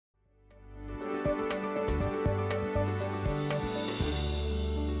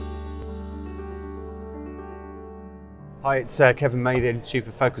Hi, it's Kevin May, the editor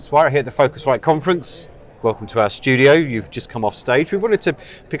of PhocusWire here at the Phocuswright Conference. Welcome to our studio. You've just come off stage. We wanted to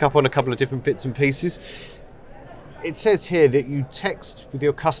pick up on a couple of different bits and pieces. It says here that you text with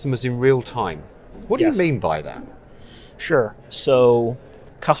your customers in real time. What do you mean by that? Sure. So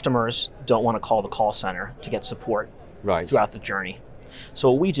customers don't want to call the call center to get support throughout the journey.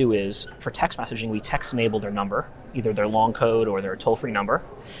 So what we do is, for text messaging, we text enable their number, either their long code or their toll-free number.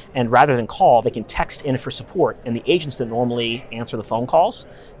 And rather than call, they can text in for support. And the agents that normally answer the phone calls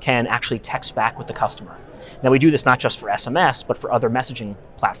can actually text back with the customer. Now we do this not just for SMS, but for other messaging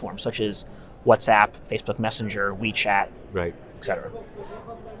platforms, such as WhatsApp, Facebook Messenger, WeChat, etc.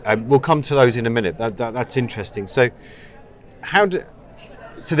 We'll come to those in a minute. That's interesting. So,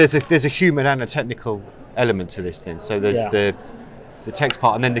 there's a human and a technical element to this then. So there's the text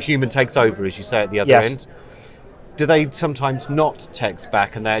part, and then the human takes over, as you say, at the other end. Do they sometimes not text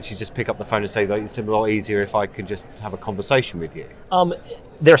back and they actually just pick up the phone and say, it's a lot easier if I can just have a conversation with you?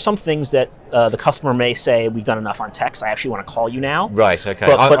 There are some things that the customer may say, we've done enough on text, I actually want to call you now. Right,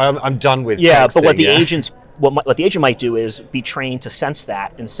 okay. I'm done with texting. Yeah, but what the agents, what the agent might do is be trained to sense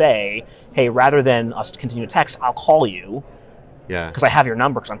that and say, hey, rather than us continue to text, I'll call you. Because I have your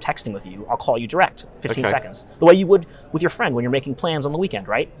number, because I'm texting with you, I'll call you direct, 15 seconds. The way you would with your friend when you're making plans on the weekend,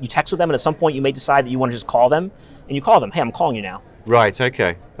 right? You text with them, and at some point you may decide that you want to just call them, and you call them, hey, I'm calling you now. Right,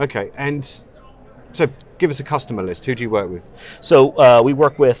 okay. And so give us a customer list. Who do you work with? So we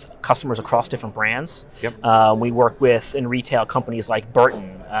work with customers across different brands. Yep. We work with, in retail, companies like Burton,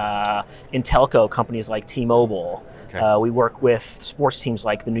 in telco, companies like T-Mobile. Okay. We work with sports teams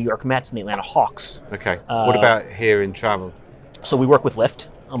like the New York Mets and the Atlanta Hawks. Okay. What about here in travel? So we work with Lyft,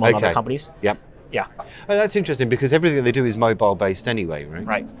 among other companies. Yep. Yeah. Oh, that's interesting, because everything they do is mobile-based anyway, right?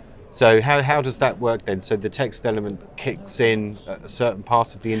 Right. So how does that work then? So the text element kicks in at a certain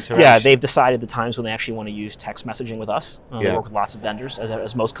part of the interaction? Yeah, they've decided the times when they actually want to use text messaging with us. They work with lots of vendors,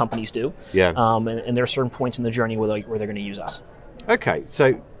 as most companies do. Yeah. And there are certain points in the journey where they're going to use us. Okay,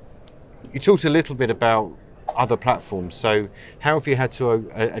 so you talked a little bit about other platforms. So how have you had to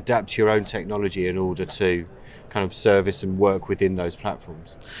adapt your own technology in order to kind of service and work within those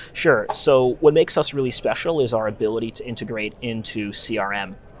platforms? Sure. So what makes us really special is our ability to integrate into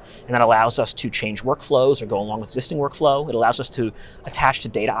CRM. And that allows us to change workflows or go along with existing workflow. It allows us to attach to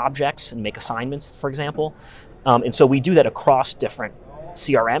data objects and make assignments, for example. And so we do that across different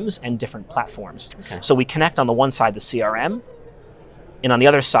CRMs and different platforms. Okay. So we connect on the one side the CRM, and on the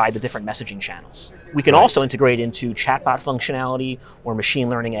other side the different messaging channels. We can also integrate into chatbot functionality or machine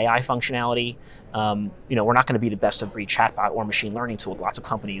learning AI functionality. We're not going to be the best of breed chatbot or machine learning tool. Lots of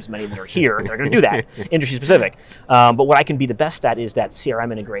companies, many that are here, they're going to do that, industry specific. But what I can be the best at is that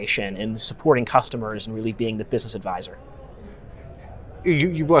CRM integration and supporting customers and really being the business advisor.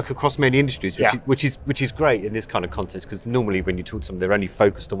 You work across many industries, which is great in this kind of context, because normally when you talk to someone, they're only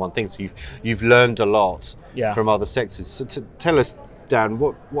focused on one thing. So you've learned a lot from other sectors. So tell us, Dan,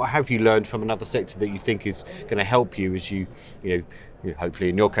 what have you learned from another sector that you think is going to help you as you hopefully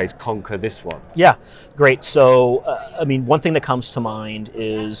in your case conquer this one? Yeah, great. So one thing that comes to mind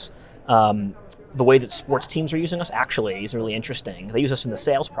is the way that sports teams are using us actually is really interesting. They use us in the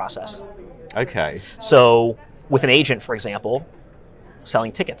sales process. Okay. So with an agent, for example,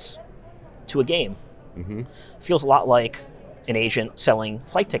 selling tickets to a game, feels a lot like an agent selling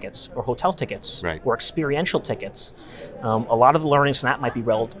flight tickets or hotel tickets or experiential tickets. A lot of the learnings from that might be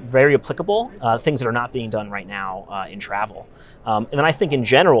very applicable, things that are not being done right now in travel. And then I think in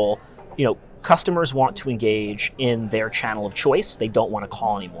general, customers want to engage in their channel of choice. They don't want to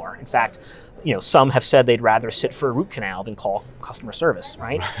call anymore. In fact, some have said they'd rather sit for a root canal than call customer service,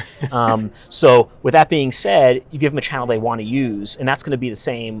 right? So with that being said, you give them a channel they want to use, and that's going to be the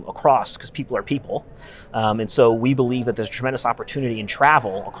same across, because people are people. And so we believe that there's tremendous opportunity in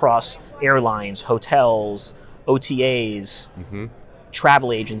travel across airlines, hotels, OTAs,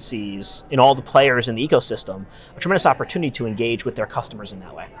 travel agencies, and all the players in the ecosystem, a tremendous opportunity to engage with their customers in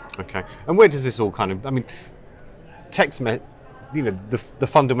that way. Okay, and where does this all kind of, text the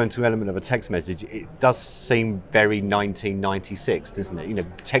fundamental element of a text message, it does seem very 1996, doesn't it?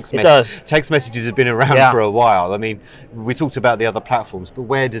 Text messages have been around for a while. We talked about the other platforms, but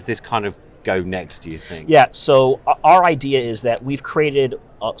where does this kind of go next, do you think? Yeah, so our idea is that we've created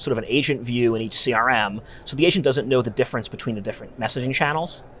sort of an agent view in each CRM, so the agent doesn't know the difference between the different messaging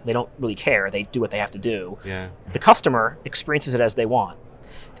channels. They don't really care, they do what they have to do. Yeah. The customer experiences it as they want.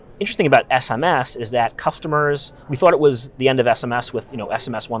 Interesting about SMS is that customers, we thought it was the end of SMS with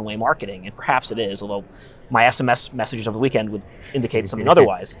SMS one-way marketing, and perhaps it is, although my SMS messages over the weekend would indicate something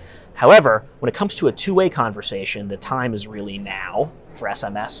otherwise. However, when it comes to a two-way conversation, the time is really now. for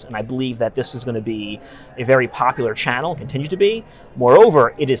SMS, and I believe that this is going to be a very popular channel, continues to be.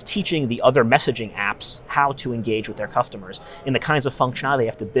 Moreover, it is teaching the other messaging apps how to engage with their customers in the kinds of functionality they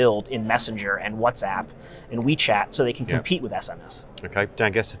have to build in Messenger and WhatsApp and WeChat so they can compete with SMS. Okay,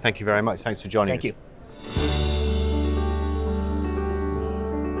 Dan Gesser, thank you very much. Thanks for joining us. Thank you.